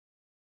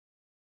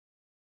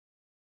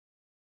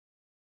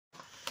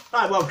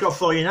Right, what I've got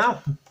for you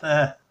now,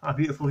 our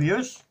beautiful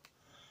viewers,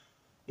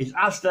 is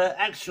Asda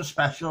Extra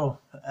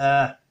Special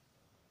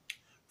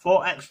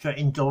 4 extra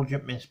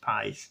indulgent mince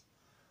pies.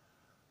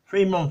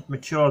 3-month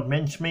matured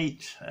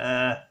mincemeat,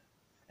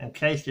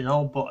 encased in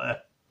old butter,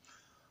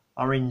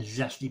 orange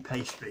zesty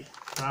pastry.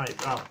 Right,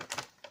 well,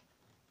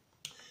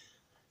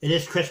 it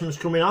is Christmas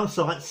coming on,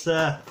 so let's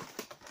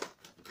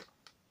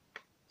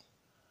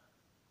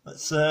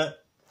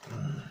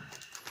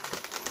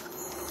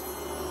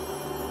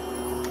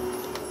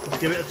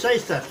give it a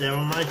taste test here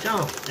on my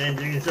channel,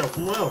 James Himself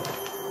and World.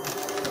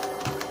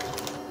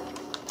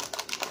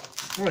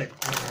 Right,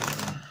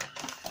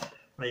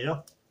 there you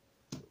go.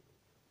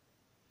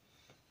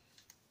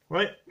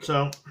 Right,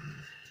 so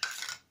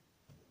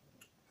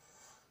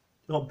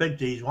got big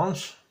these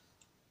ones.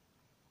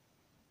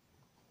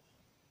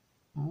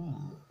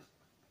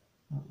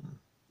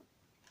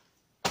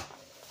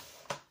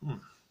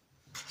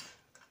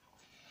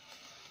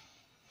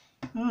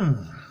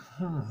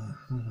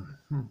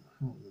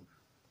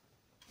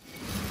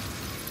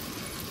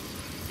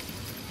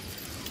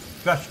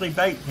 Freshly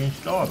baked in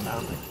store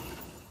apparently.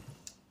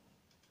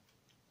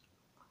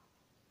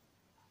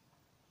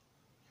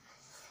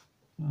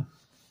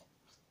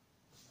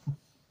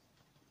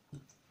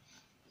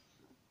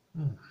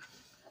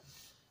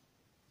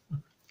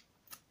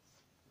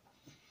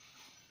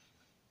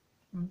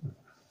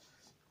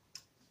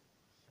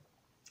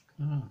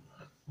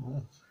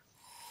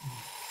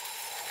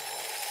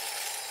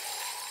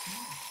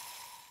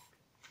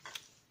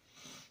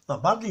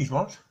 Not bad, these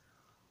ones.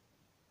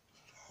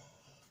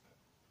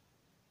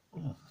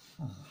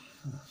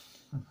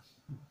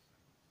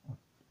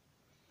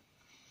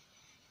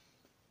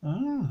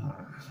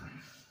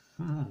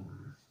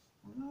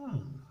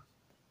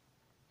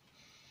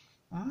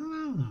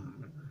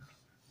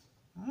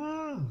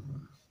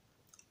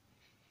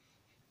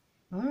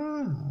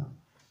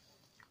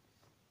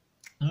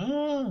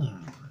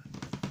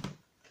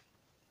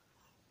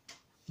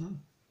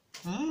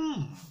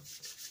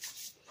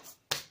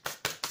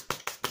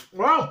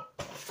 Well,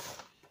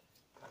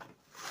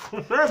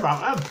 what's there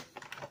about them?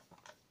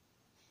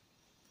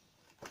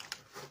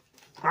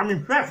 I'm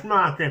impressed,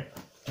 Martin.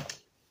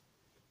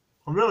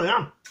 I really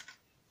am.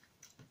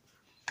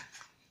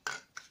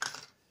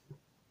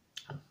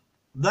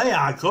 They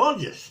are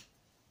gorgeous.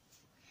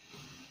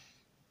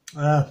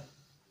 You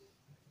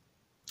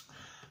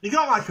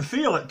got like a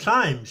feel at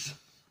times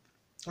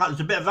like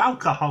there's a bit of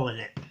alcohol in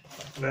it.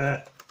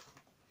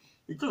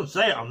 It doesn't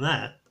say it on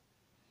there.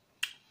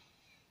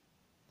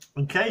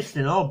 Encased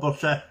in all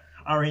butter,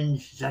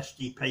 orange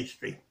zesty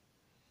pastry.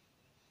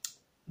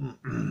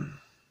 Don't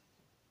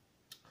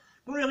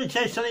really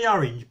taste any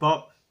orange,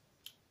 but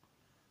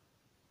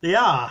they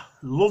are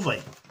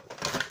lovely.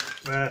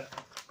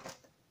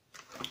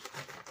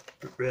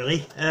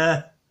 Really.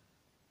 So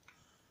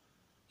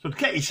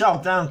get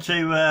yourself down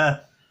to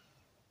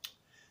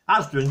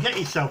Asda and get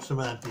yourself some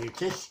of their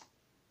beauties.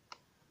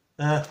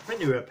 I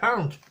think they were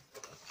 £1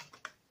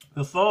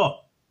 for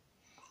 4.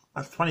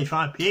 That's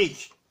 25p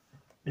each.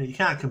 And you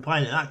can't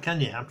complain at that, can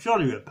you? I'm sure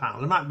they were £1.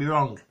 I might be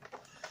wrong.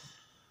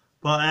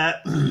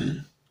 But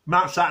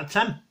marks out of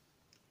 10.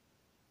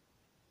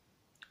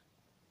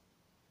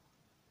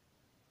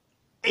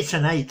 It's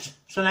an 8.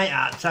 It's an 8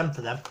 out of 10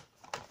 for them.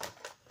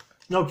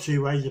 No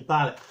two ways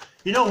about it.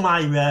 You know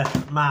my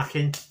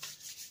marking.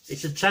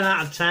 It's a 10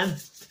 out of 10.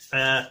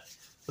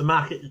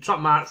 The top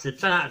marks are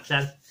 10 out of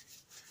 10.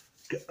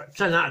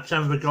 10 out of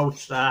 10 with a gold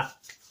star.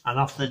 And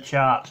off the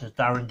charts, as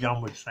Darren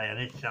John would say on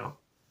his channel.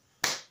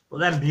 But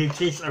them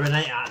beauties are an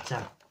 8 out of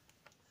 10.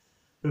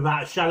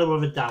 Without a shadow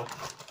of a doubt.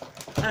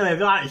 Anyway, if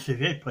you like this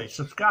review, please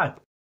subscribe.